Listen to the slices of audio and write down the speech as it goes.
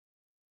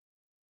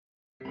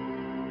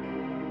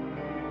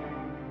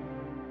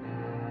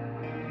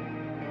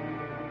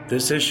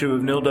This issue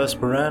of Nil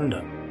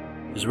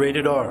Desperandum is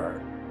rated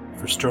R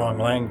for strong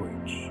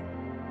language.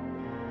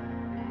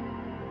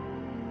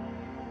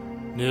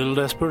 Nil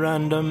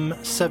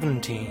Desperandum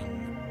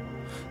 17.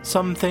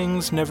 Some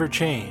Things Never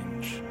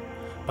Change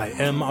by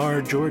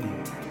M.R.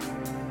 Jordan.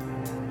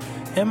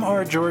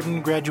 M.R.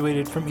 Jordan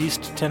graduated from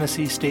East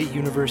Tennessee State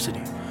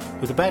University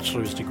with a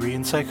bachelor's degree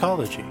in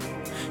psychology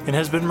and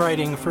has been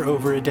writing for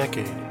over a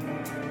decade.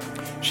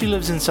 She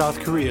lives in South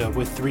Korea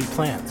with 3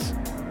 plants,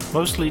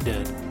 mostly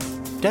dead,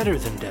 deader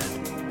than dead,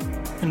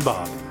 and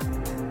Bob.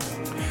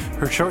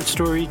 Her short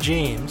story,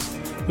 James,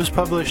 was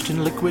published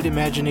in Liquid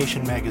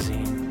Imagination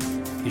magazine,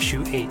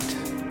 issue 8.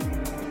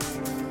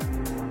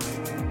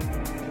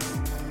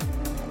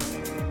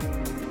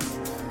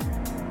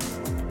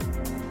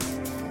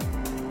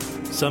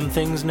 Some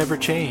Things Never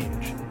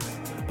Change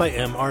by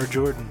M.R.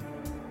 Jordan.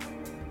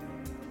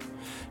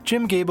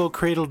 Jim Gable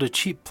cradled a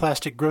cheap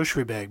plastic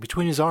grocery bag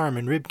between his arm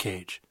and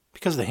ribcage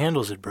because the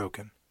handles had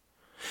broken.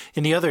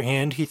 In the other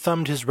hand, he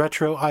thumbed his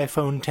retro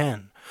iPhone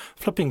X,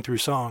 flipping through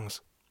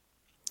songs.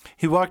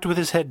 He walked with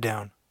his head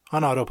down,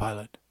 on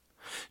autopilot.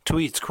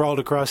 Tweets crawled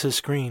across his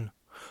screen.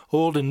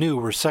 Old and new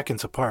were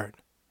seconds apart,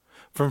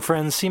 from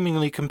friends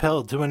seemingly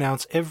compelled to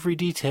announce every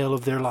detail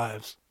of their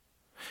lives.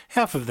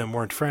 Half of them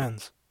weren't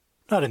friends,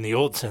 not in the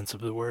old sense of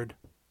the word.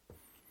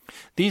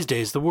 These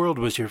days, the world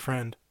was your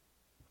friend.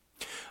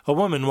 A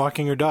woman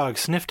walking her dog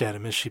sniffed at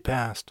him as she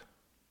passed.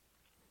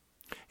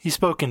 He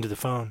spoke into the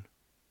phone.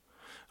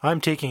 "I'm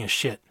taking a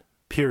shit,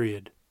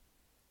 period."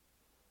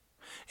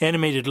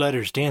 Animated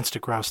letters danced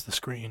across the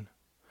screen.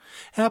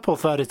 Apple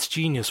thought its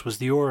genius was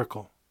the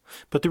Oracle,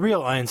 but the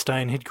real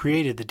Einstein had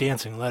created the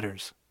dancing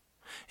letters.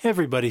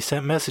 Everybody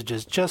sent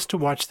messages just to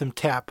watch them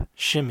tap,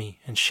 shimmy,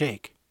 and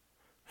shake.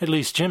 At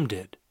least Jim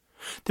did.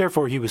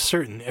 Therefore he was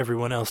certain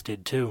everyone else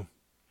did too.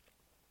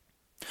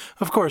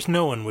 Of course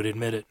no one would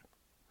admit it.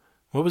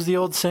 What was the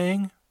old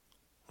saying?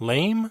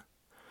 Lame?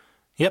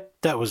 Yep,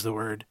 that was the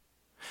word.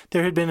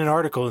 There had been an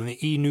article in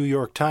the New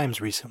York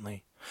Times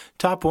recently.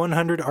 Top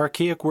 100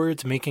 archaic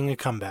words making a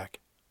comeback.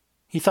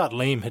 He thought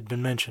lame had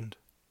been mentioned.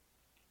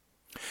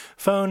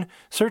 Phone,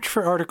 search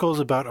for articles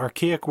about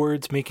archaic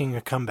words making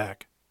a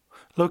comeback.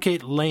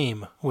 Locate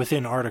lame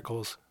within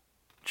articles,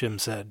 Jim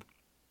said.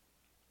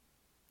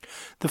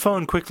 The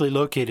phone quickly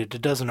located a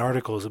dozen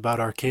articles about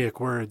archaic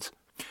words,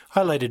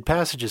 highlighted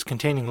passages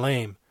containing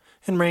lame,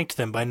 and ranked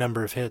them by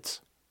number of hits.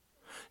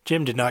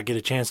 Jim did not get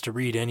a chance to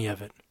read any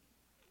of it.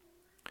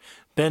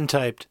 Ben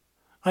typed,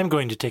 "I'm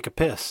going to take a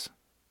piss."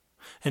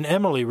 And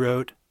Emily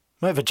wrote,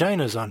 "My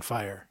vagina's on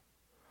fire."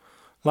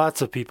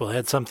 Lots of people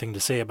had something to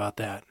say about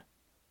that.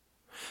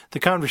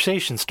 The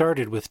conversation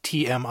started with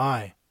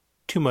TMI,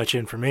 too much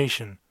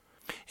information,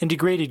 and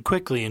degraded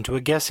quickly into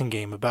a guessing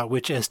game about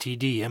which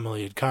STD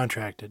Emily had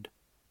contracted.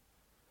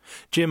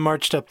 Jim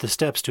marched up the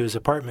steps to his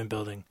apartment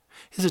building,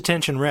 his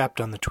attention rapt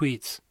on the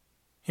tweets,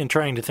 and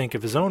trying to think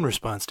of his own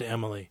response to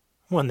Emily,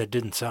 one that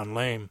didn't sound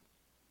lame.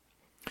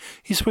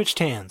 He switched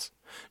hands,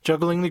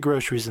 juggling the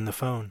groceries and the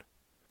phone.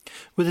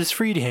 With his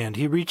freed hand,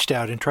 he reached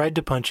out and tried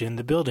to punch in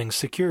the building's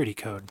security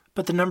code,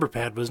 but the number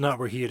pad was not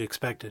where he had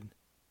expected.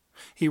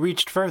 He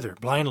reached further,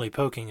 blindly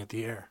poking at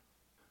the air.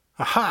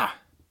 Aha!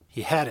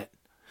 He had it.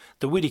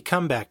 The witty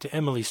comeback to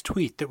Emily's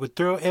tweet that would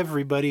throw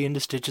everybody into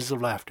stitches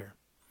of laughter,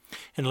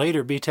 and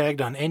later be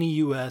tagged on any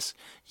US,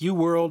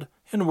 UWorld,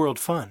 and World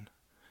Fun,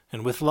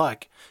 and with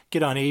luck,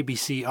 get on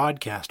ABC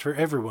Oddcast for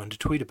everyone to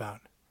tweet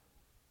about.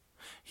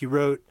 He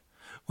wrote,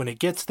 "When it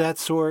gets that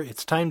sore,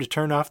 it's time to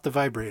turn off the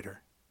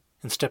vibrator,"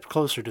 and stepped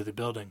closer to the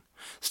building,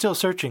 still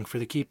searching for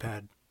the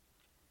keypad.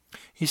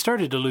 He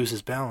started to lose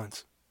his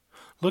balance.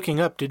 Looking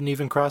up didn't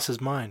even cross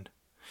his mind.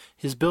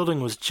 His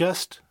building was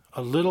just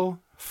a little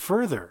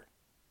further.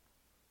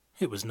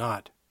 It was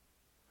not.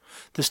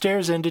 The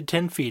stairs ended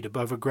 10 feet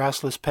above a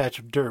grassless patch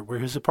of dirt where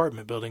his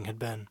apartment building had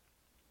been.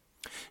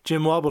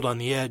 Jim wobbled on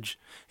the edge,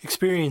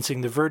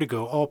 experiencing the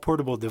vertigo all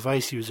portable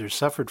device users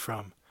suffered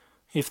from,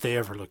 if they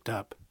ever looked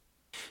up.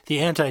 The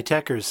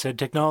anti-techers said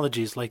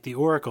technologies like the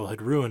Oracle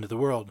had ruined the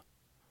world.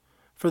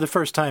 For the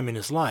first time in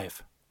his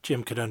life,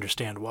 Jim could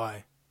understand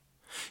why.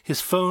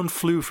 His phone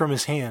flew from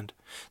his hand,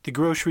 the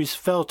groceries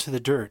fell to the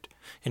dirt,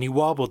 and he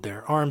wobbled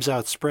there, arms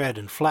outspread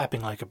and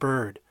flapping like a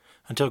bird,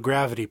 until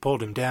gravity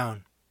pulled him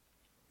down.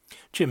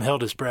 Jim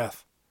held his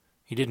breath.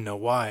 He didn't know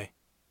why.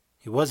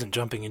 He wasn't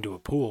jumping into a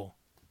pool.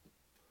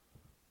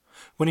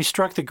 When he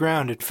struck the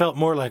ground, it felt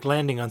more like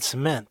landing on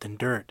cement than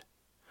dirt.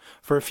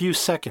 For a few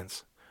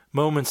seconds,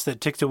 moments that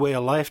ticked away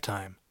a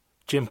lifetime,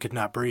 Jim could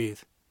not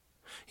breathe.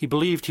 He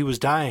believed he was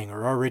dying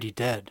or already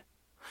dead.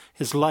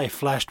 His life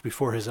flashed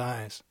before his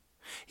eyes.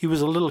 He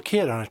was a little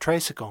kid on a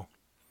tricycle.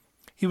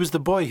 He was the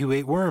boy who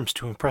ate worms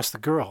to impress the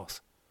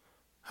girls.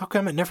 How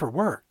come it never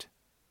worked?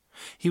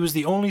 He was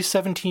the only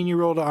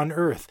 17-year-old on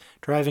Earth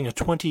driving a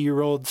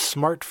 20-year-old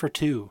Smart for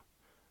 2.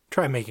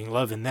 Try making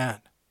love in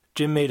that.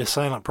 Jim made a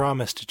silent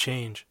promise to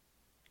change.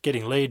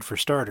 Getting laid for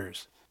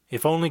starters.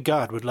 If only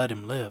God would let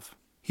him live.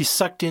 He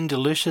sucked in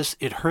delicious,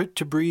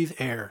 it-hurt-to-breathe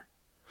air.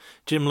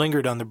 Jim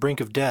lingered on the brink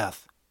of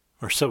death,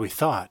 or so he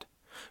thought,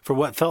 for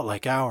what felt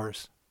like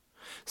hours.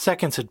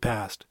 Seconds had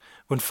passed,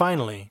 when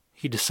finally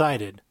he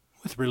decided,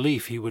 with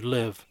relief, he would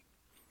live.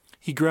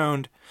 He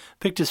groaned,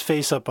 picked his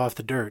face up off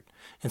the dirt,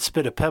 and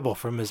spit a pebble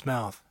from his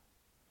mouth.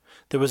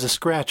 There was a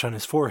scratch on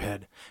his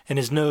forehead, and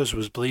his nose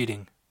was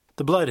bleeding.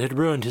 The blood had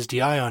ruined his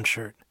DION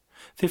shirt,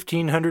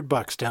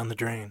 $1,500 down the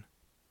drain.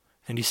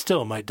 And he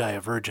still might die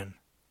a virgin.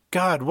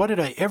 "God, what did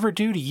I ever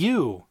do to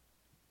you?"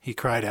 he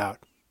cried out.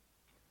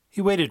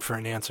 He waited for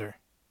an answer.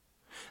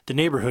 The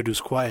neighborhood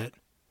was quiet,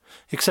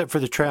 except for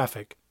the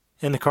traffic,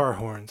 and the car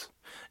horns,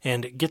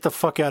 and "get the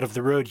fuck out of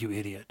the road, you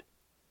idiot."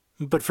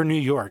 But for New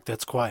York,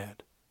 that's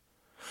quiet.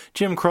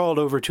 Jim crawled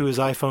over to his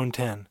iPhone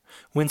 10,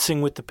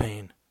 wincing with the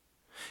pain.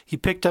 He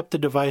picked up the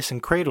device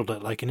and cradled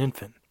it like an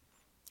infant.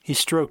 He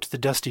stroked the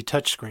dusty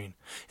touchscreen,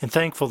 and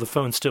thankful the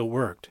phone still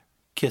worked,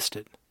 kissed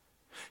it.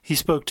 He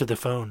spoke to the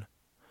phone.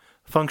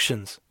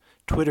 Functions: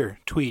 Twitter,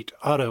 tweet,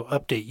 auto,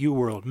 update,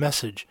 UWorld,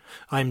 message,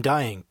 I'm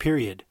dying,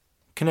 period.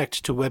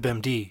 Connect to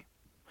WebMD.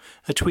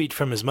 A tweet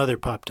from his mother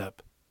popped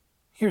up.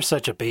 You're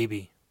such a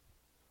baby.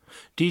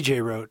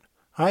 DJ wrote,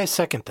 I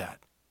second that.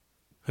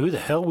 Who the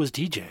hell was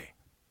DJ?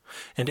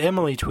 And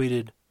Emily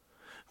tweeted,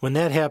 when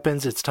that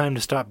happens, it's time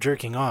to stop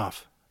jerking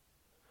off.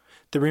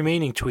 The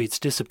remaining tweets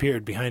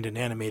disappeared behind an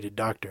animated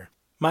doctor.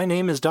 My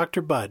name is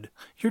Dr. Bud,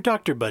 your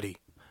doctor buddy.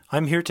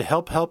 I'm here to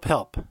help.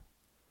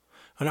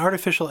 An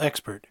artificial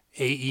expert,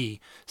 AE,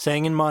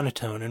 sang in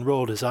monotone and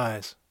rolled his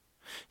eyes.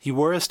 He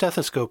wore a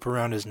stethoscope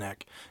around his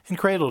neck and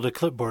cradled a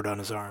clipboard on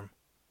his arm.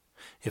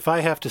 If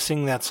I have to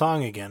sing that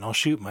song again, I'll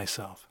shoot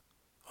myself.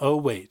 Oh,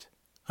 wait.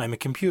 I'm a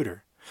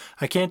computer.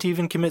 I can't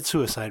even commit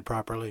suicide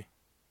properly.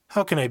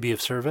 How can I be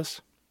of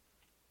service?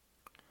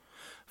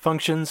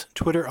 Functions,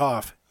 Twitter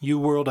off,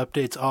 UWorld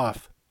updates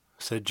off,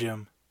 said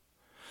Jim.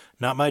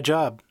 Not my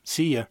job.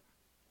 See ya,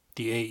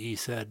 the AE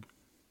said.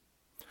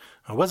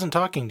 I wasn't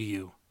talking to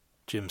you,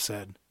 Jim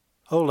said.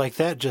 Oh, like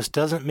that just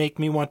doesn't make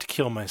me want to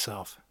kill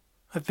myself.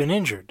 I've been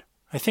injured.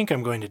 I think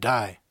I'm going to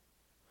die.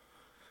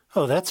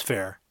 Oh, that's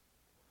fair.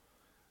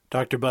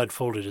 Dr. Bud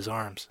folded his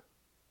arms.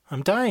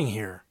 I'm dying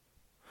here.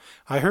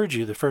 I heard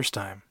you the first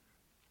time.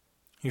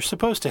 You're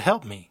supposed to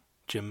help me,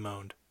 Jim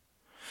moaned.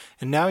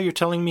 And now you're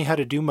telling me how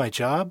to do my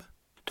job?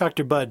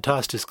 Dr. Bud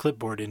tossed his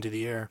clipboard into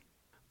the air.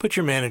 Put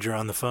your manager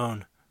on the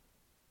phone.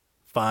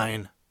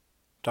 Fine.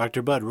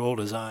 Dr. Bud rolled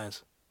his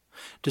eyes.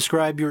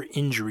 Describe your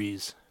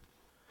injuries.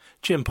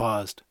 Jim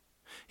paused.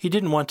 He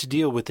didn't want to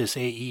deal with this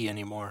AE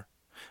anymore.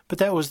 But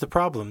that was the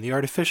problem, the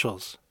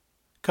artificials.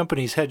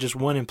 Companies had just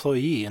one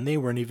employee, and they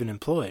weren't even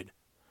employed.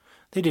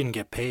 They didn't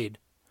get paid.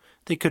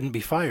 They couldn't be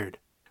fired.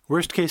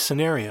 Worst case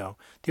scenario,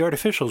 the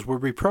artificials were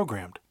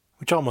reprogrammed,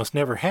 which almost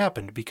never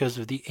happened because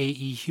of the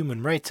AE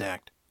Human Rights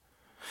Act.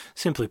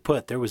 Simply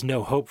put, there was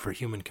no hope for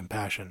human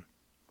compassion.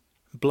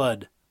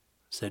 Blood,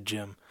 said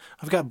Jim.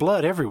 I've got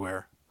blood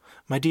everywhere.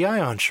 My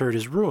DION shirt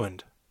is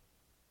ruined.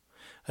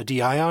 A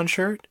DION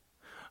shirt?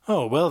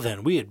 Oh, well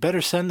then, we had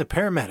better send the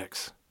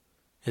paramedics.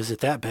 Is it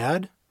that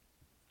bad?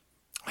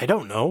 I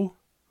don't know.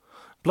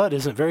 Blood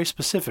isn't very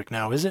specific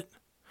now, is it?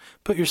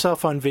 Put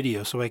yourself on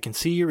video so I can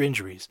see your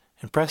injuries,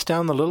 and press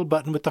down the little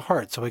button with the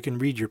heart so I can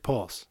read your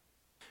pulse.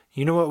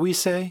 You know what we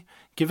say?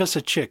 Give us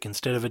a chick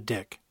instead of a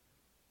dick.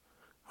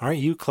 Aren't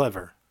you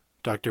clever?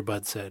 Dr.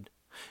 Bud said.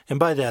 And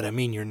by that I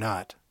mean you're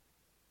not.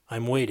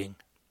 I'm waiting.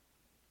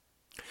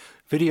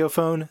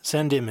 Videophone,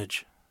 send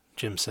image,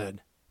 Jim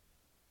said.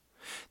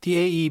 The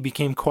AE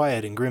became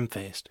quiet and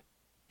grim-faced.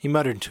 He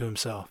muttered to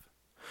himself.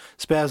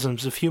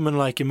 Spasms of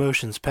human-like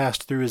emotions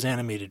passed through his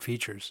animated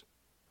features.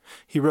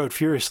 He wrote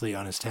furiously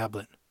on his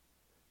tablet.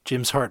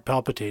 Jim's heart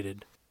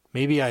palpitated.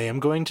 Maybe I am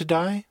going to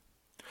die?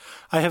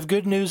 I have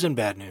good news and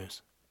bad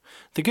news.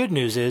 The good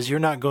news is you're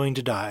not going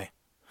to die.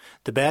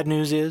 The bad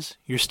news is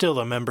you're still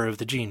a member of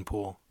the gene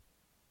pool.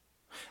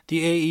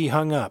 The AE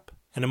hung up,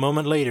 and a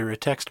moment later a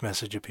text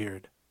message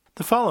appeared.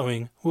 The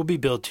following will be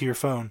billed to your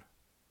phone.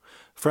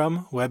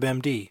 From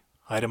WebMD,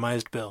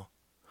 itemized bill.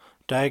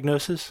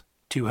 Diagnosis,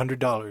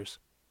 $200.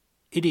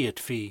 Idiot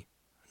fee,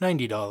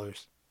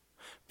 $90.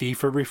 Fee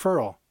for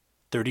referral,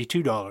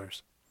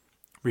 $32.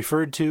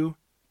 Referred to,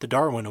 the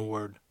Darwin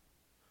Award.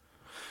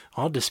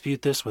 I'll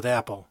dispute this with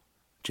Apple,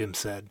 Jim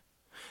said.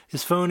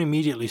 His phone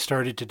immediately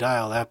started to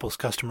dial Apple's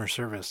customer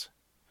service.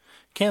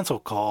 Cancel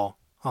call.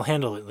 I'll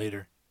handle it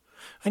later.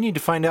 I need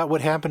to find out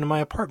what happened to my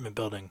apartment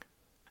building.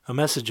 A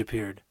message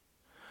appeared.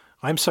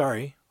 I'm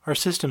sorry. Our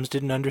systems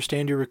didn't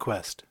understand your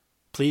request.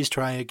 Please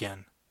try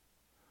again.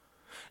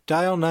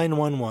 Dial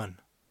 911.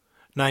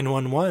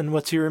 911,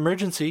 what's your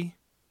emergency?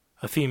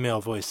 A female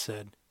voice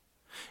said.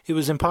 It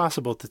was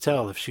impossible to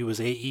tell if she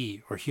was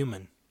AE or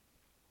human.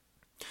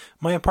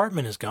 My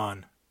apartment is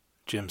gone,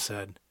 Jim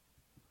said.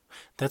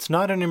 That's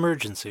not an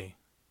emergency,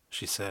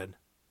 she said.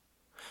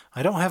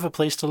 I don't have a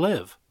place to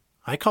live.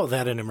 I call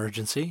that an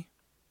emergency.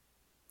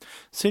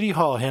 City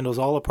Hall handles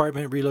all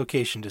apartment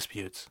relocation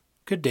disputes.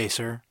 Good day,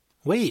 sir.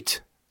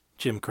 Wait,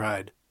 Jim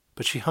cried,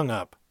 but she hung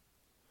up.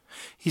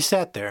 He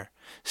sat there,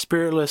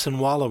 spiritless and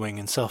wallowing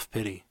in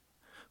self-pity.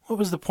 What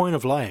was the point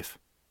of life?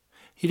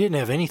 He didn't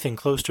have anything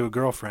close to a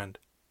girlfriend.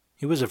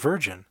 He was a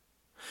virgin.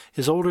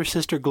 His older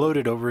sister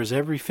gloated over his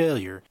every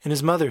failure, and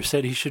his mother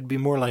said he should be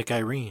more like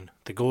Irene,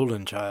 the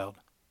golden child.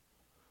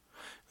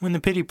 When the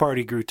pity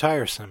party grew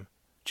tiresome,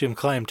 Jim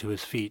climbed to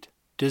his feet,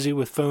 dizzy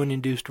with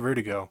phone-induced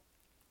vertigo.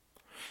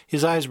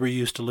 His eyes were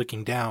used to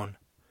looking down.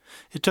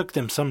 It took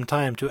them some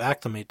time to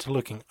acclimate to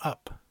looking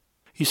up.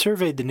 He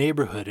surveyed the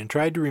neighborhood and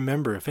tried to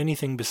remember if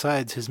anything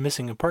besides his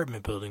missing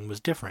apartment building was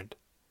different.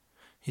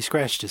 He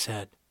scratched his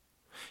head.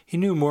 He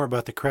knew more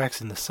about the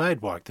cracks in the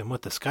sidewalk than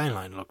what the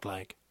skyline looked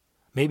like.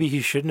 Maybe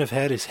he shouldn't have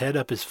had his head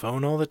up his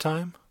phone all the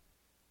time?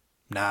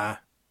 Nah.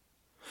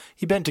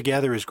 He bent to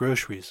gather his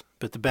groceries,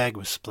 but the bag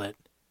was split.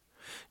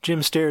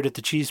 Jim stared at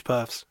the cheese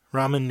puffs,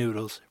 ramen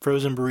noodles,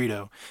 frozen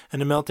burrito,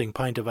 and a melting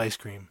pint of ice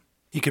cream.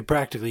 He could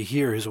practically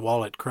hear his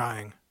wallet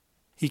crying.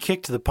 He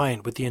kicked the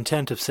pint with the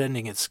intent of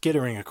sending it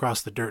skittering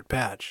across the dirt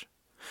patch.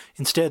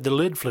 Instead, the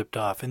lid flipped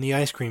off and the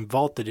ice cream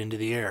vaulted into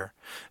the air,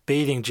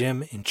 bathing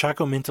Jim in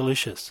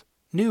Choco-Mintalicious,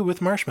 new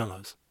with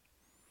marshmallows.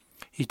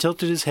 He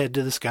tilted his head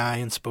to the sky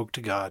and spoke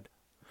to God.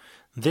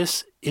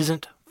 This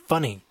isn't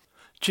funny.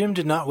 Jim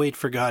did not wait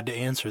for God to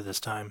answer this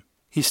time.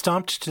 He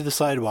stomped to the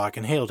sidewalk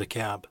and hailed a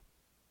cab.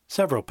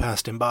 Several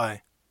passed him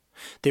by.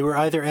 They were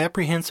either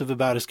apprehensive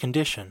about his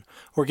condition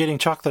or getting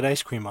chocolate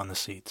ice cream on the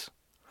seats.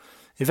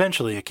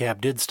 Eventually a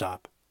cab did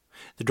stop.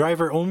 The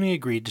driver only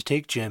agreed to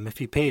take Jim if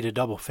he paid a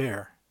double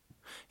fare.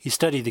 He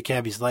studied the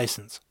cabbie's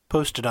license,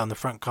 posted on the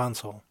front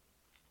console.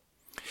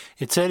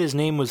 It said his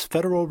name was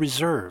Federal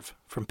Reserve,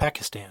 from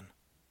Pakistan.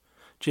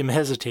 Jim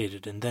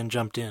hesitated and then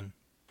jumped in.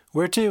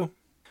 Where to?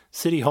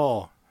 City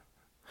Hall.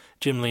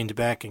 Jim leaned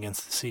back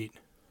against the seat.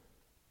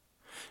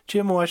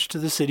 Jim watched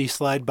the city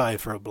slide by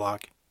for a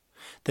block.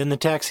 Then the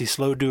taxi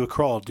slowed to a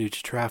crawl due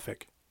to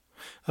traffic.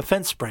 A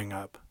fence sprang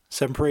up,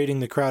 separating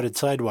the crowded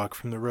sidewalk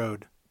from the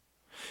road.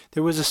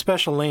 There was a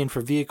special lane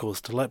for vehicles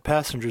to let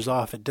passengers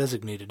off at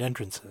designated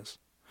entrances.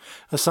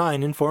 A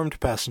sign informed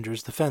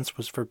passengers the fence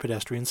was for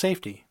pedestrian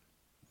safety.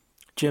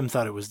 Jim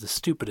thought it was the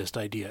stupidest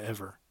idea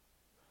ever.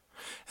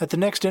 At the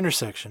next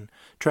intersection,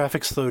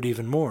 traffic slowed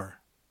even more.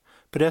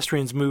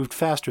 Pedestrians moved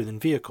faster than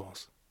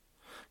vehicles.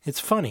 It's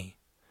funny,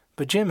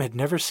 but Jim had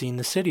never seen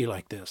the city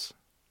like this.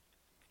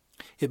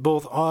 It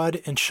both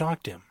awed and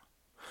shocked him.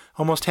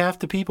 Almost half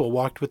the people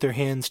walked with their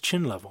hands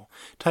chin level,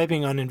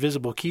 typing on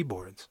invisible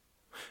keyboards.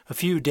 A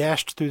few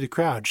dashed through the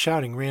crowd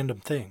shouting random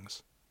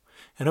things.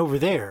 And over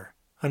there,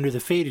 under the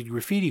faded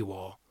graffiti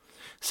wall,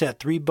 sat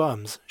 3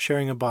 bums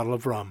sharing a bottle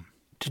of rum.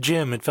 To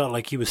Jim it felt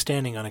like he was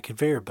standing on a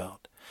conveyor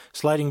belt,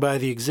 sliding by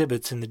the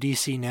exhibits in the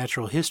D.C.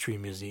 Natural History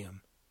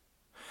Museum.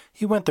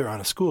 He went there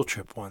on a school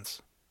trip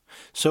once.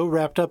 So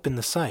wrapped up in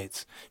the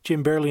sights,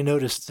 Jim barely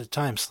noticed the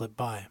time slip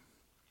by.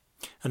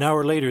 An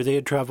hour later they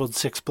had traveled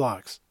 6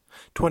 blocks,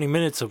 20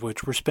 minutes of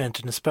which were spent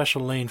in a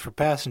special lane for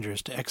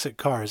passengers to exit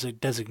cars at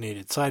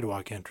designated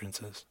sidewalk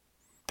entrances.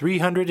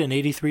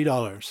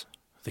 $383,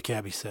 the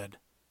cabbie said.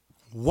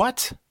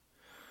 What?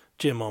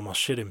 Jim almost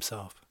shit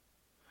himself.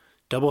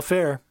 Double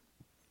fare.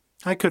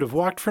 I could have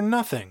walked for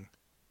nothing.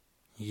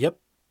 Yep.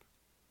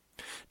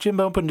 Jim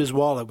opened his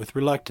wallet with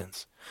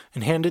reluctance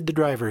and handed the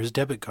driver his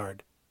debit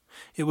card.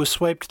 It was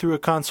swiped through a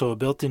console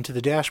built into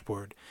the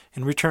dashboard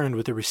and returned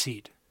with a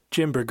receipt.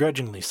 Jim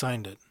begrudgingly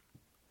signed it.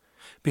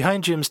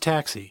 Behind Jim's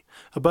taxi,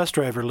 a bus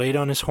driver laid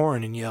on his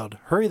horn and yelled,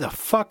 "Hurry the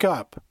fuck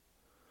up!"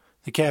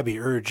 The cabbie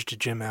urged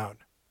Jim out.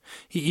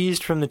 He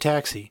eased from the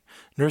taxi,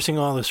 nursing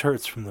all his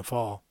hurts from the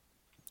fall.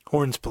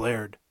 Horns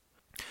blared.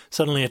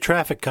 Suddenly a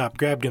traffic cop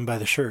grabbed him by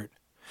the shirt.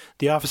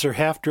 The officer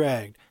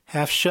half-dragged,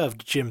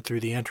 half-shoved Jim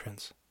through the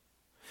entrance.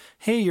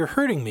 "Hey, you're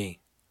hurting me,"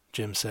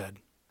 Jim said.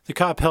 The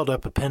cop held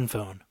up a pen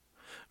phone.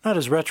 Not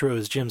as retro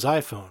as Jim's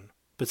iPhone,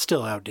 but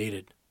still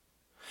outdated.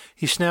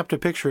 He snapped a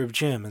picture of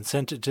Jim and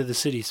sent it to the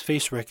city's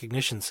face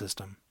recognition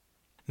system.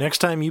 "Next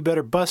time you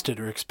better bust it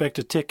or expect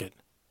a ticket,"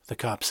 the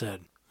cop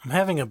said. "I'm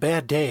having a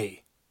bad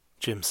day,"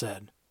 Jim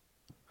said.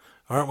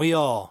 "Aren't we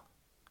all?"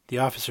 The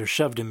officer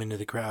shoved him into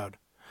the crowd.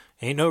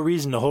 "Ain't no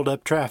reason to hold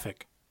up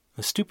traffic.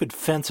 The stupid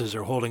fences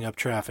are holding up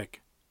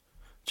traffic,"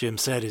 Jim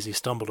said as he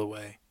stumbled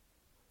away.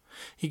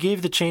 He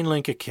gave the chain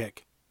link a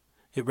kick.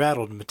 It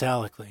rattled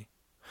metallically.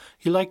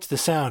 He liked the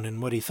sound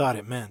and what he thought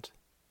it meant.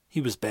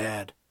 He was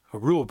bad, a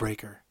rule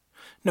breaker.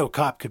 No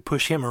cop could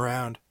push him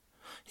around.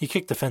 He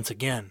kicked the fence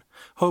again,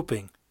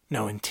 hoping,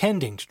 no,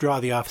 intending to draw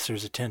the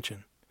officer's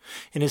attention.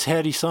 In his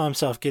head he saw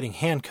himself getting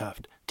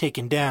handcuffed,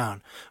 taken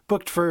down,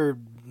 booked for,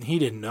 he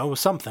didn't know,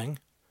 something.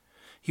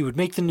 He would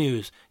make the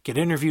news, get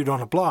interviewed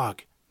on a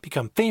blog,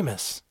 become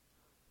famous.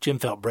 Jim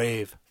felt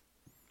brave.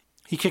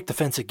 He kicked the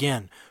fence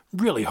again,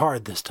 really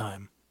hard this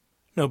time.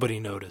 Nobody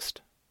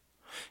noticed.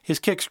 His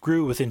kicks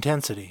grew with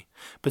intensity,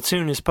 but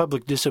soon his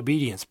public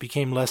disobedience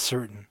became less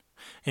certain,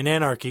 and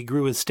anarchy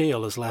grew as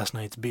stale as last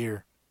night's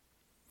beer.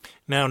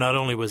 Now not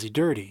only was he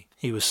dirty,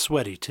 he was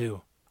sweaty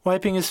too.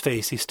 Wiping his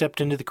face, he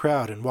stepped into the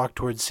crowd and walked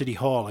towards City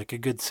Hall like a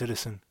good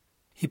citizen.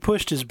 He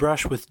pushed his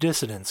brush with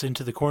dissidence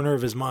into the corner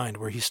of his mind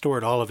where he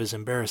stored all of his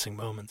embarrassing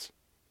moments.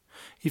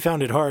 He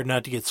found it hard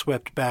not to get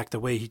swept back the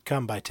way he'd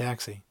come by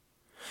taxi.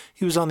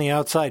 He was on the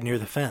outside near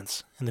the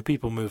fence, and the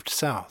people moved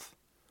south.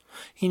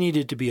 He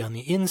needed to be on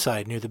the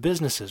inside near the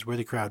businesses where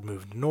the crowd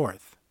moved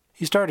north.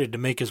 He started to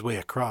make his way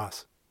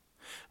across.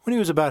 When he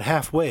was about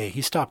halfway,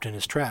 he stopped in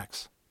his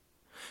tracks.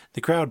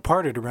 The crowd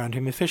parted around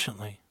him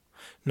efficiently.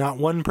 Not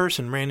one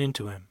person ran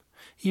into him,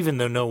 even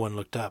though no one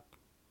looked up.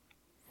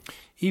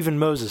 Even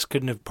Moses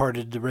couldn't have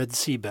parted the Red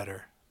Sea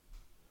better.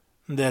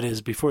 That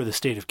is, before the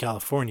state of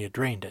California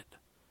drained it.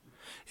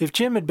 If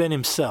Jim had been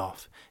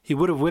himself, he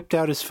would have whipped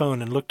out his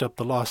phone and looked up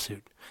the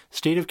lawsuit,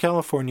 State of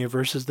California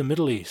versus the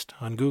Middle East,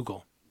 on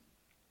Google.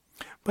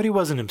 But he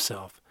wasn't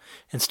himself,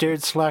 and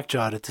stared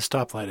slack-jawed at the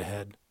stoplight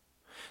ahead.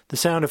 The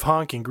sound of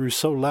honking grew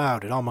so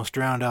loud it almost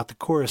drowned out the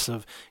chorus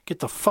of, "Get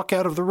the fuck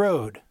out of the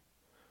road!"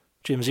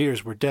 Jim's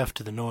ears were deaf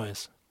to the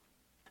noise.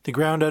 The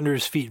ground under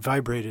his feet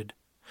vibrated.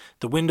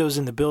 The windows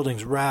in the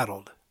buildings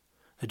rattled.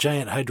 A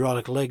giant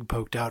hydraulic leg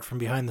poked out from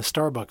behind the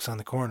Starbucks on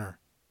the corner.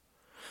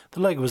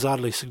 The leg was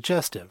oddly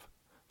suggestive,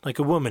 like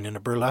a woman in a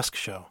burlesque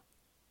show.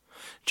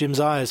 Jim's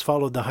eyes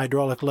followed the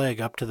hydraulic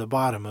leg up to the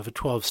bottom of a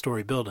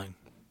 12-story building.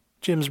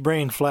 Jim's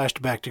brain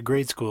flashed back to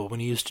grade school when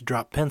he used to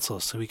drop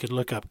pencils so he could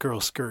look up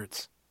girls'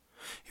 skirts.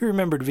 He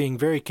remembered being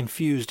very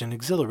confused and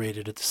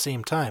exhilarated at the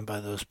same time by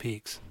those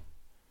peaks.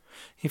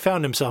 He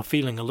found himself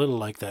feeling a little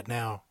like that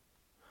now.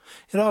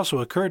 It also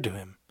occurred to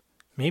him,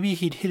 maybe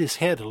he'd hit his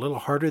head a little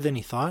harder than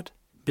he thought.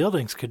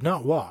 Buildings could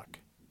not walk.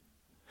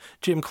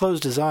 Jim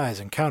closed his eyes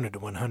and counted to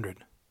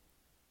 100.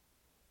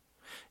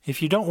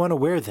 "If you don't want to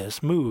wear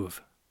this,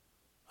 move,"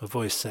 a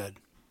voice said.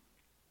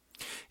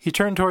 He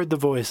turned toward the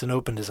voice and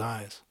opened his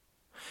eyes.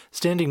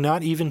 Standing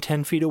not even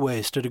 10 feet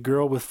away stood a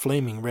girl with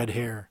flaming red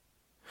hair.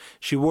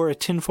 She wore a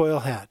tinfoil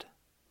hat.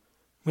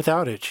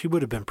 Without it, she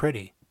would have been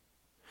pretty.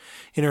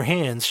 In her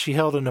hands, she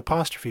held an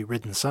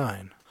apostrophe-ridden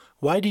sign.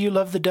 "Why do you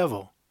love the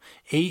devil?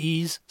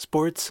 AEs,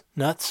 sports,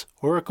 nuts,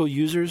 Oracle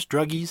users,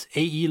 druggies,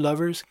 AE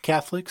lovers,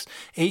 Catholics,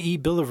 AE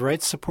Bill of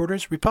Rights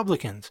supporters,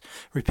 Republicans.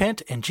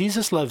 Repent and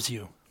Jesus loves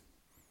you."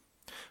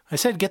 "I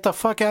said get the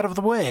fuck out of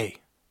the way."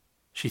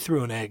 She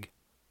threw an egg.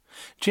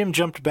 Jim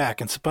jumped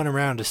back and spun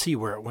around to see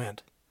where it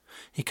went.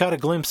 He caught a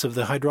glimpse of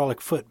the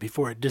hydraulic foot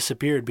before it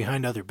disappeared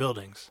behind other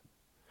buildings.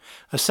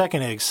 A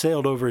second egg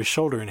sailed over his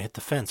shoulder and hit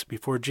the fence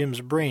before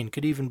Jim's brain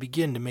could even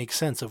begin to make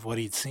sense of what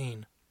he'd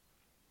seen.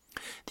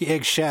 The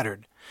egg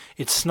shattered.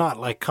 Its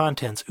snot-like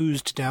contents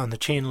oozed down the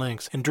chain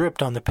links and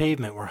dripped on the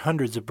pavement where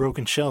hundreds of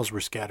broken shells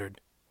were scattered.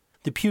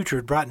 The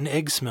putrid, rotten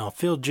egg smell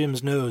filled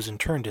Jim's nose and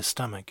turned his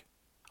stomach.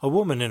 A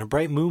woman in a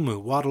bright muumuu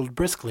waddled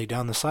briskly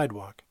down the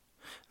sidewalk.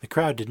 The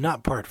crowd did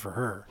not part for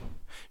her.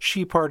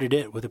 She parted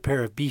it with a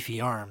pair of beefy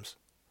arms.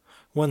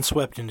 One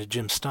swept into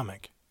Jim's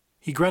stomach.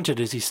 He grunted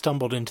as he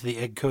stumbled into the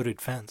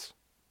egg-coated fence.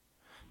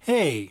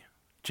 "Hey,"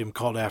 Jim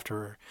called after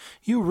her,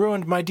 "you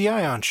ruined my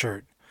Dion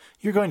shirt.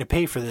 You're going to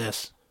pay for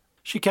this."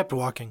 She kept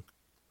walking.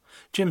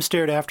 Jim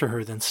stared after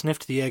her, then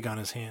sniffed the egg on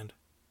his hand.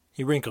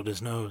 He wrinkled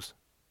his nose.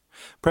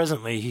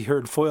 Presently he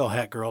heard Foil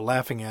Hat Girl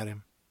laughing at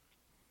him.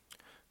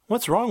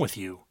 "What's wrong with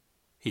you?"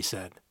 he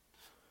said.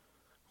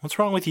 "What's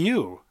wrong with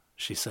you?"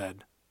 she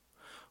said.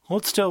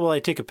 "Hold still while I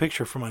take a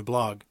picture for my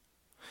blog."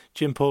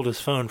 Jim pulled his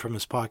phone from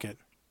his pocket.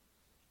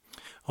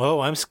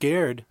 "Oh, I'm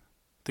scared,"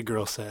 the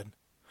girl said.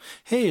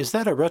 "Hey, is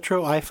that a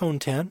retro iPhone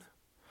 10?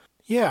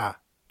 "Yeah,"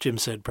 Jim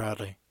said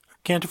proudly.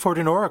 "Can't afford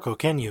an Oracle,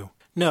 can you?"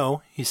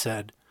 "No," he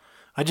said.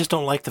 "I just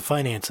don't like the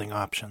financing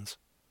options."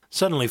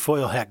 Suddenly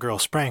Foil Hat Girl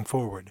sprang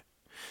forward.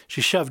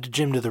 She shoved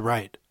Jim to the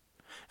right.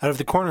 Out of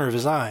the corner of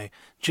his eye,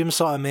 Jim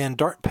saw a man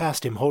dart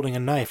past him holding a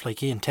knife like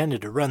he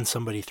intended to run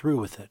somebody through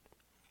with it.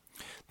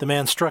 The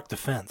man struck the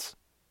fence.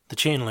 The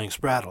chain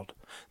links rattled.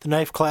 The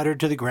knife clattered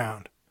to the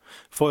ground.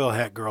 Foil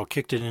Hat Girl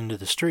kicked it into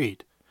the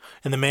street,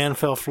 and the man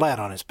fell flat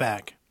on his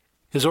back.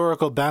 His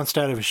Oracle bounced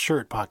out of his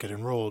shirt pocket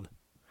and rolled.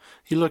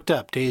 He looked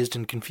up, dazed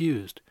and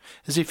confused,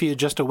 as if he had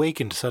just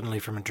awakened suddenly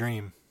from a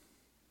dream.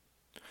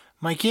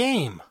 "My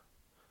game!"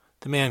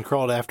 The man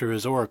crawled after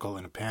his Oracle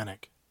in a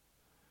panic.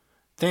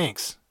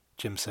 "Thanks,"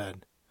 Jim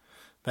said.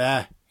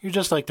 "Bah, you're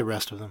just like the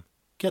rest of them.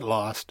 Get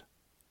lost,"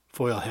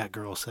 Foil Hat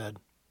Girl said.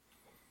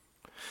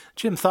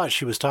 Jim thought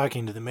she was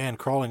talking to the man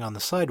crawling on the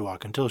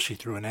sidewalk until she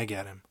threw an egg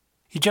at him.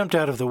 He jumped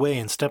out of the way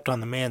and stepped on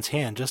the man's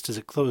hand just as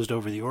it closed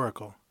over the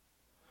Oracle.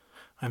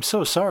 "I'm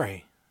so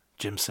sorry,"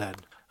 Jim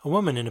said. A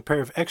woman in a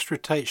pair of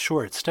extra-tight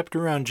shorts stepped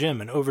around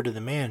Jim and over to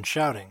the man,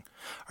 shouting,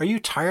 "Are you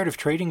tired of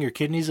trading your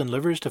kidneys and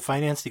livers to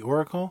finance the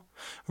Oracle?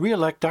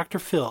 Re-elect Dr.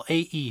 Phil,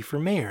 A.E., for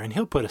mayor, and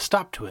he'll put a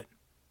stop to it."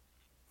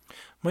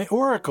 "My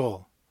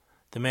Oracle!"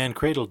 The man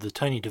cradled the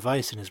tiny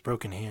device in his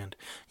broken hand.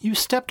 "You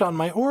stepped on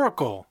my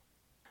Oracle!"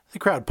 The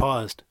crowd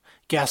paused,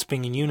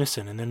 gasping in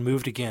unison, and then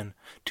moved again,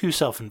 too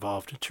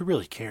self-involved to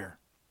really care.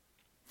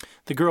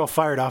 The girl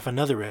fired off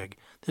another egg,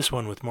 this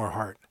one with more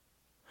heart.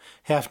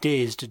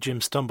 Half-dazed, Jim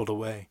stumbled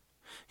away.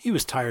 He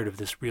was tired of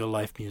this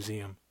real-life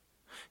museum.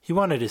 He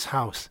wanted his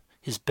house,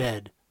 his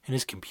bed, and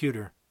his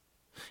computer.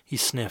 He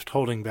sniffed,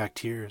 holding back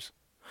tears.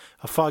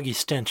 A foggy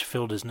stench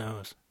filled his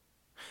nose.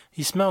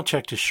 He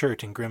smell-checked his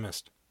shirt and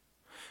grimaced.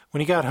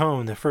 When he got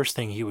home, the first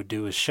thing he would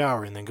do is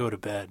shower and then go to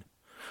bed.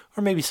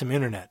 Or maybe some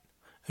internet,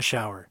 a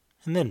shower,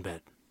 and then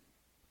bed.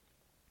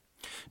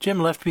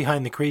 Jim left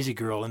behind the crazy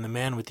girl and the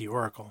man with the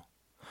oracle.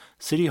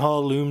 City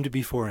Hall loomed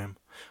before him,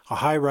 a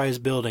high-rise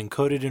building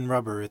coated in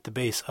rubber at the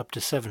base up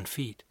to 7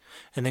 feet,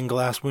 and then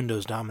glass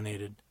windows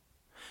dominated.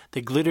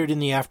 They glittered in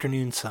the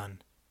afternoon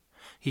sun.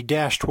 He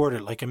dashed toward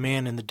it like a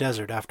man in the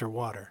desert after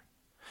water.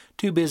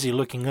 Too busy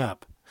looking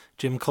up,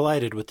 Jim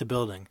collided with the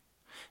building.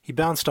 He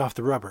bounced off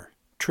the rubber,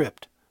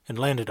 tripped, and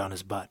landed on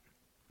his butt.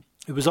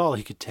 It was all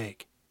he could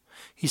take.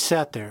 He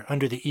sat there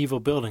under the evil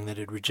building that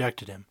had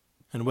rejected him,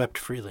 and wept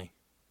freely.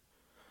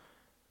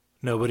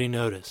 Nobody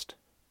noticed.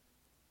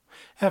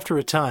 After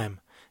a time,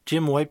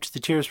 Jim wiped the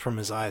tears from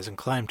his eyes and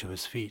climbed to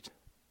his feet.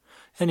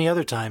 Any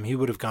other time he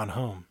would have gone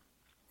home.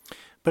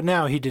 But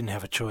now he didn't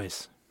have a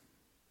choice.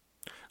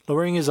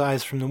 Lowering his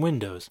eyes from the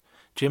windows,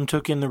 Jim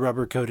took in the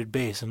rubber-coated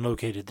base and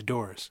located the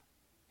doors.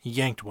 He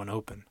yanked one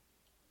open.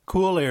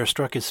 Cool air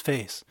struck his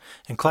face,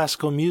 and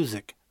classical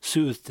music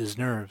soothed his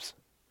nerves.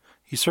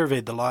 He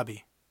surveyed the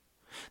lobby.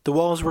 The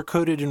walls were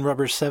coated in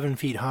rubber 7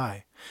 feet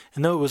high,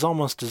 and though it was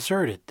almost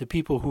deserted, the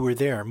people who were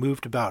there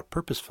moved about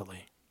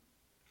purposefully.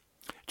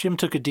 Jim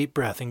took a deep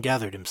breath and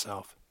gathered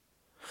himself.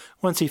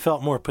 Once he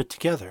felt more put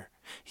together,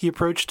 he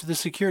approached the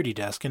security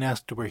desk and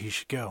asked where he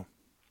should go.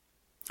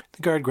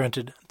 The guard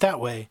grunted, "That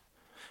way,"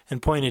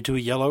 and pointed to a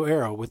yellow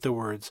arrow with the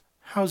words,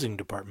 "Housing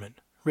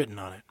Department," written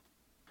on it.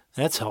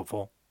 "That's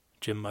helpful,"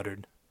 Jim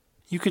muttered.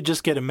 "You could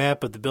just get a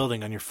map of the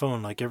building on your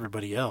phone like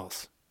everybody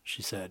else,"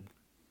 she said.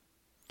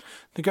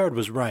 The guard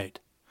was right,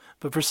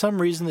 but for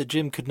some reason that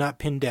Jim could not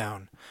pin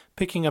down,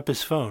 picking up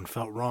his phone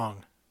felt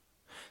wrong.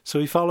 So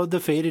he followed the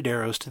faded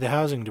arrows to the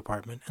housing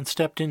department and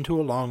stepped into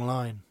a long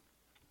line.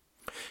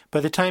 By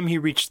the time he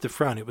reached the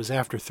front, it was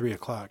after 3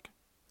 o'clock.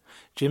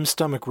 Jim's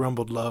stomach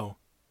rumbled low.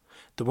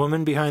 The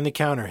woman behind the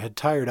counter had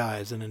tired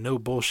eyes and a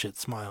no-bullshit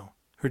smile.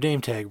 Her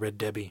name tag read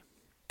Debbie.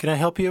 "Can I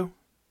help you?"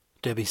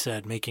 Debbie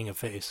said, making a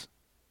face.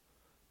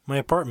 "My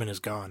apartment is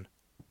gone."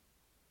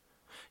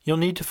 "You'll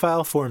need to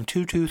file Form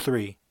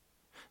 223.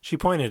 She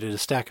pointed at a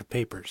stack of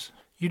papers.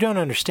 "You don't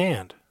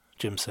understand,"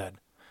 Jim said.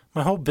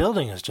 "My whole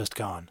building is just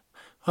gone.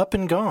 Up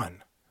and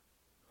gone."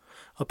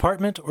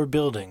 "Apartment or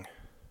building?"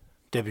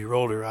 Debbie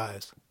rolled her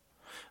eyes.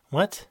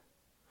 "What?"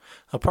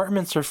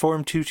 "Apartments are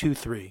Form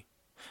 223.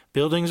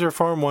 Buildings are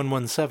Form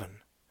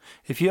 117.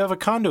 If you have a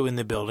condo in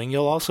the building,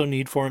 you'll also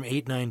need Form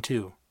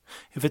 892.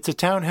 If it's a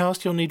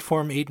townhouse, you'll need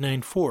Form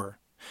 894.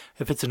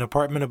 If it's an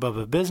apartment above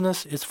a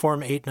business, it's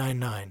Form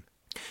 899.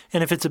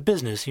 And if it's a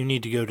business, you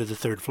need to go to the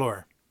 3rd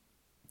floor.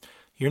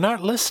 "You're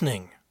not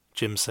listening,"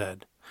 Jim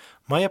said.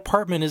 "My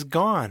apartment is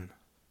gone."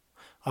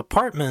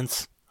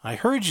 "Apartments? I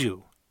heard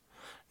you.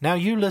 Now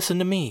you listen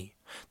to me.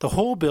 The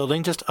whole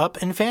building just up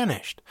and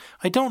vanished.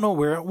 I don't know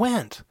where it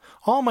went.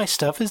 All my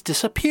stuff has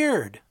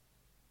disappeared."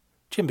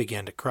 Jim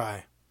began to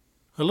cry.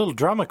 "A little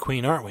drama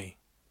queen, aren't we?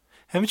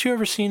 Haven't you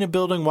ever seen a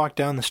building walk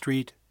down the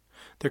street?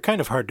 They're kind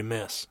of hard to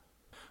miss."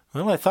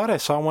 "Well, I thought I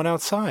saw one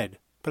outside,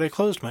 but I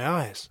closed my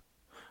eyes.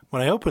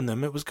 When I opened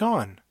them, it was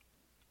gone."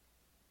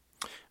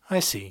 "I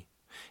see.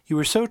 You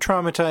were so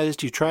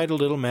traumatized you tried a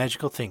little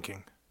magical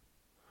thinking."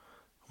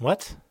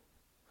 "What?"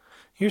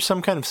 "You're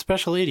some kind of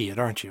special idiot,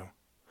 aren't you?"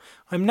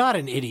 "I'm not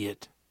an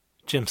idiot."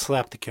 Jim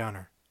slapped the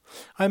counter.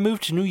 "I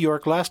moved to New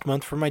York last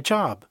month for my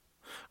job.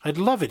 I'd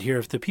love it here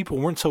if the people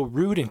weren't so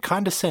rude and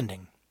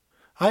condescending.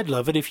 I'd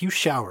love it if you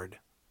showered."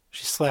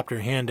 She slapped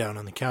her hand down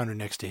on the counter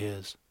next to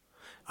his.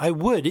 "I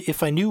would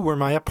if I knew where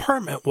my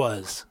apartment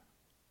was."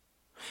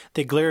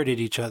 They glared at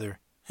each other,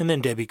 and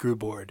then Debbie grew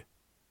bored.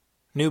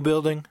 "New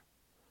building?"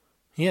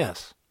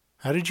 "Yes.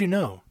 How did you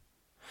know?"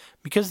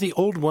 "Because the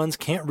old ones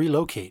can't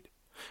relocate."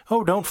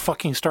 "Oh, don't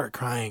fucking start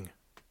crying."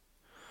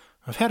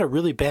 "I've had a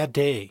really bad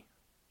day,"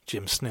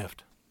 Jim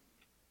sniffed.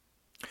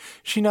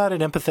 She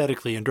nodded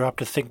empathetically and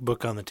dropped a thick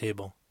book on the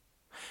table.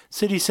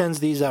 "City sends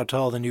these out to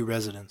all the new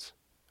residents.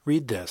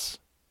 Read this."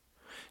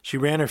 She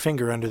ran her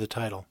finger under the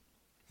title.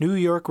 "New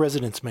York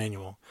Residence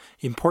Manual.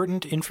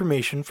 Important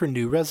information for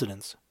new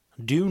residents.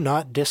 Do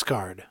not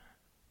discard."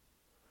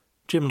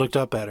 Jim looked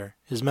up at her,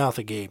 his mouth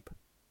agape.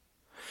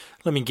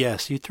 "Let me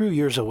guess, you threw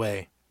yours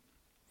away."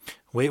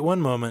 "Wait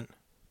one moment."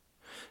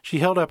 She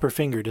held up her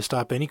finger to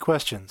stop any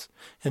questions,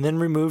 and then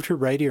removed her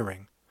right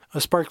earring,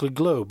 a sparkly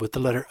globe with the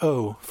letter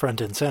O front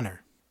and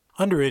center.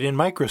 Under it in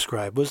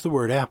microscribe was the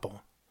word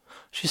apple.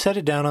 She set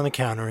it down on the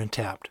counter and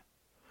tapped.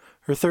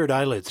 Her third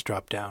eyelids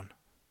dropped down.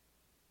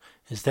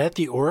 "Is that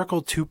the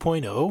Oracle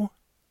 2.0?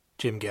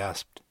 Jim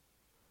gasped.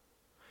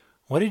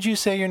 "What did you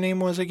say your name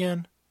was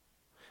again?"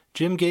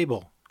 "Jim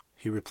Gable,"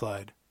 he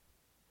replied.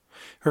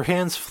 Her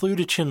hands flew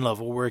to chin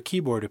level where a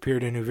keyboard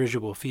appeared in her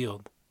visual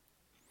field.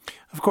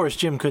 Of course,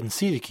 Jim couldn't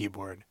see the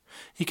keyboard.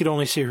 He could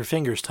only see her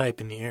fingers type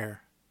in the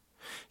air.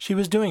 She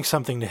was doing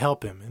something to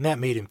help him, and that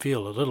made him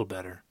feel a little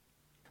better.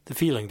 The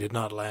feeling did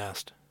not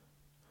last.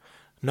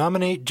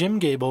 "Nominate Jim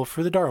Gable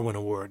for the Darwin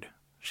Award,"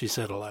 she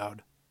said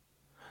aloud.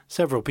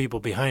 Several people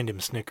behind him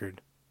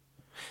snickered.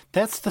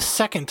 "That's the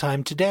 2nd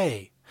time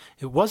today.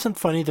 It wasn't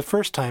funny the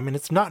first time, and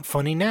it's not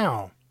funny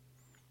now.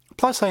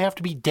 Plus, I have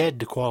to be dead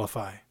to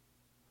qualify.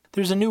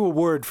 There's a new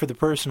award for the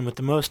person with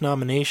the most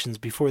nominations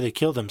before they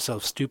kill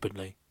themselves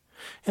stupidly.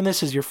 And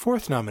this is your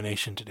 4th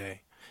nomination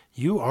today.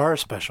 You are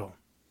special.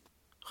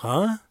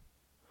 Huh?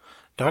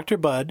 Dr.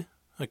 Bud,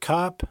 a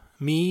cop,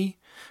 me,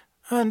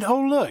 and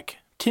oh look,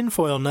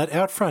 Tinfoil Nut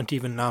out front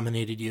even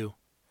nominated you.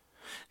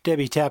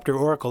 Debbie tapped her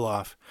oracle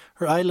off.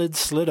 Her eyelids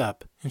slid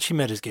up, and she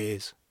met his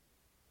gaze.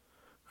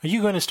 Are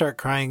you going to start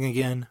crying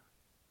again?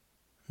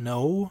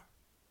 No.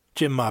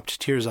 Jim mopped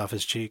tears off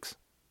his cheeks.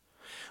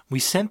 We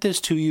sent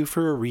this to you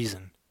for a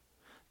reason.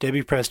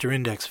 Debbie pressed her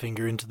index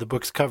finger into the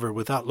book's cover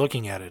without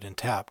looking at it and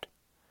tapped.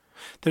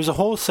 There's a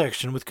whole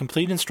section with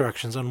complete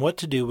instructions on what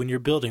to do when your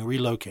building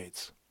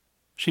relocates.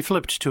 She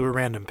flipped to a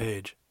random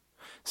page.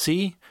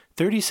 See?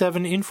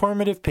 37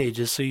 informative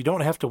pages so you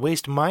don't have to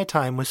waste my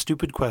time with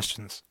stupid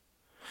questions.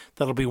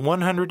 That'll be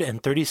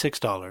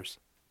 $136.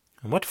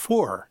 And what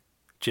for?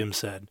 Jim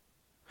said.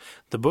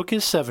 The book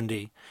is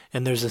 $70,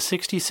 and there's a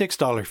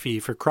 $66 fee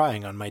for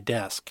crying on my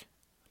desk,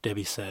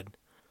 Debbie said.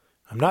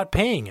 I'm not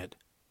paying it,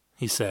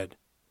 he said.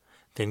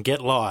 Then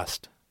get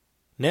lost.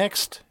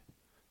 Next.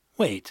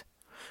 Wait.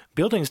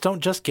 Buildings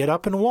don't just get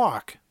up and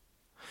walk.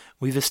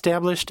 We've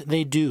established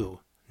they do.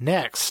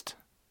 Next,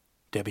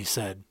 Debbie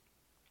said.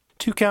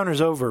 2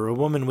 counters over, a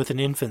woman with an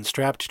infant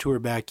strapped to her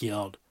back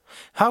yelled,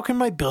 How can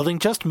my building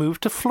just move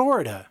to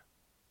Florida?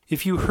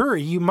 If you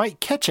hurry, you might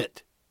catch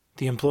it,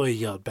 the employee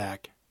yelled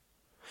back.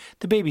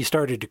 The baby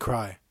started to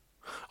cry.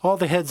 All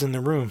the heads in the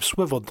room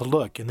swiveled to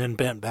look and then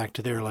bent back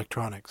to their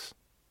electronics.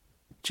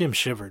 Jim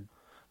shivered.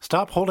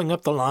 Stop holding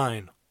up the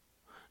line.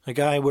 A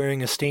guy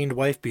wearing a stained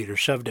wife-beater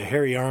shoved a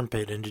hairy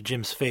armpit into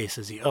Jim's face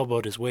as he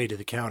elbowed his way to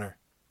the counter.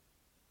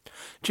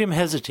 Jim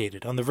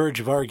hesitated, on the verge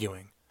of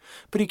arguing,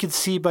 but he could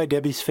see by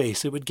Debbie's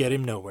face it would get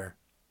him nowhere.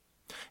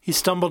 He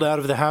stumbled out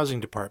of the housing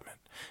department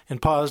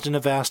and paused in a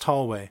vast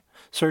hallway,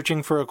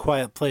 searching for a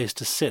quiet place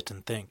to sit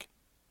and think.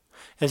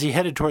 As he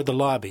headed toward the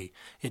lobby,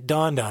 it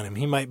dawned on him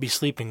he might be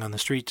sleeping on the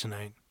street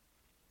tonight.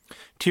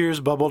 Tears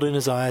bubbled in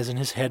his eyes and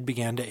his head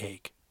began to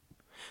ache.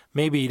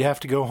 Maybe he'd have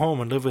to go home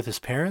and live with his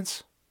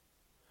parents?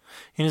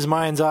 In his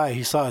mind's eye,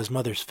 he saw his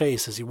mother's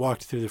face as he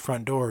walked through the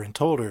front door and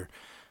told her,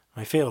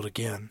 I failed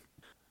again.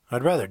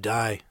 I'd rather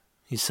die,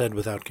 he said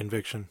without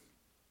conviction.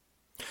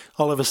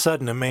 All of a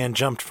sudden, a man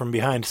jumped from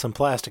behind some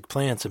plastic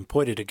plants and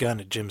pointed a gun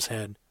at Jim's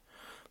head.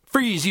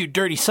 Freeze, you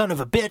dirty son of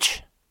a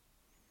bitch!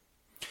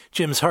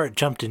 Jim's heart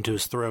jumped into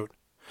his throat.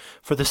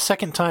 For the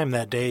second time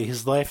that day,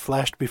 his life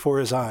flashed before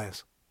his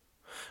eyes.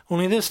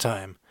 Only this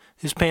time,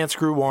 his pants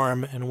grew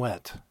warm and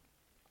wet.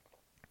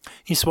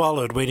 He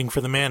swallowed, waiting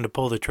for the man to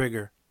pull the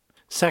trigger.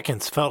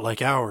 Seconds felt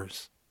like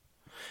hours.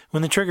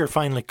 When the trigger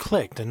finally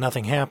clicked and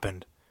nothing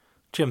happened,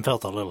 Jim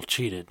felt a little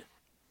cheated.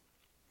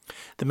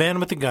 The man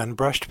with the gun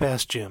brushed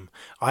past Jim,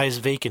 eyes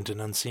vacant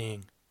and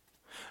unseeing.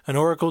 An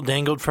oracle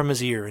dangled from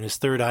his ear and his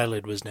third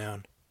eyelid was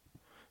down.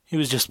 He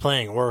was just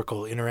playing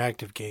Oracle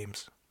interactive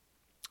games.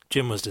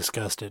 Jim was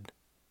disgusted.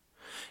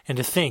 And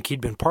to think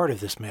he'd been part of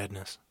this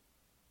madness.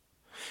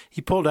 He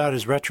pulled out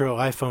his retro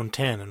iPhone X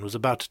and was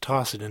about to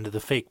toss it into the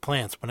fake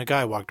plants when a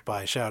guy walked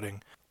by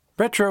shouting,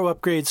 Retro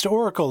upgrades to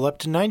Oracle up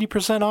to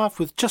 90% off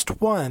with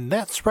just one.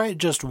 That's right,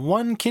 just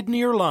one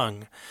kidney or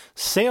lung.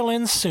 Sale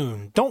ends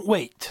soon. Don't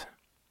wait.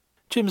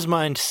 Jim's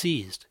mind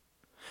seized.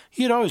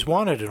 He had always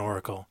wanted an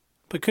Oracle,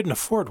 but couldn't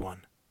afford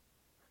one.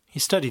 He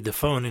studied the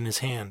phone in his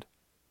hand.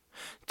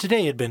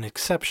 Today had been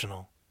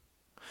exceptional.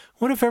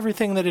 What if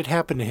everything that had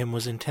happened to him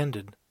was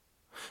intended?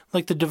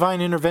 Like the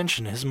divine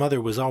intervention his mother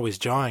was always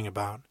jawing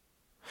about.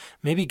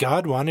 Maybe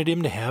God wanted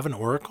him to have an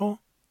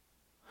oracle?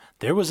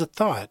 There was a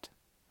thought,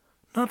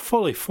 not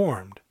fully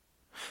formed,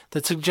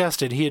 that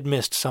suggested he had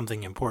missed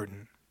something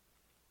important.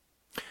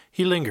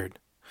 He lingered,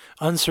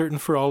 uncertain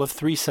for all of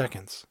 3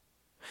 seconds.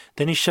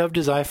 Then he shoved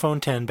his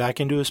iPhone X back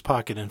into his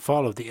pocket and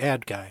followed the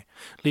ad guy,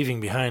 leaving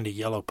behind a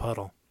yellow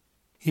puddle.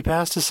 He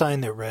passed a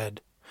sign that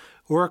read,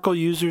 Oracle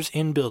users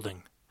in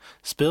building.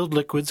 Spilled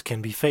liquids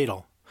can be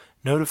fatal.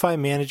 Notify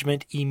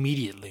management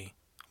immediately.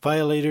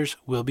 Violators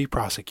will be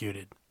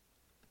prosecuted.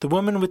 The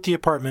woman with the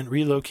apartment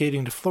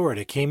relocating to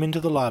Florida came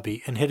into the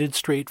lobby and headed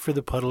straight for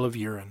the puddle of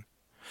urine.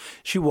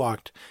 She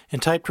walked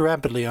and typed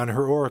rapidly on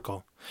her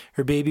oracle,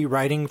 her baby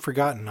riding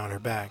forgotten on her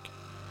back.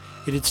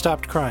 It had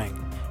stopped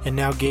crying and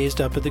now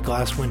gazed up at the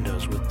glass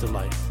windows with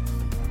delight.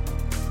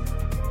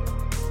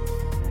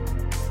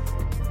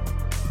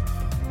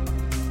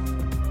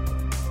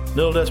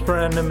 Nil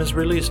Desperandum is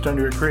released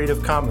under a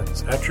Creative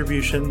Commons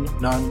Attribution,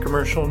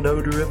 Non-Commercial,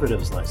 No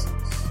Derivatives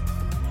license.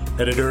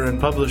 Editor and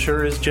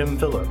publisher is Jim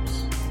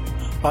Phillips.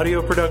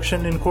 Audio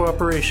production in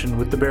cooperation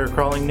with the Bear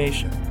Crawling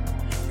Nation.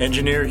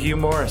 Engineer Hugh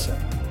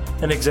Morrison.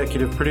 And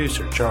executive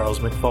producer Charles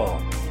McFall.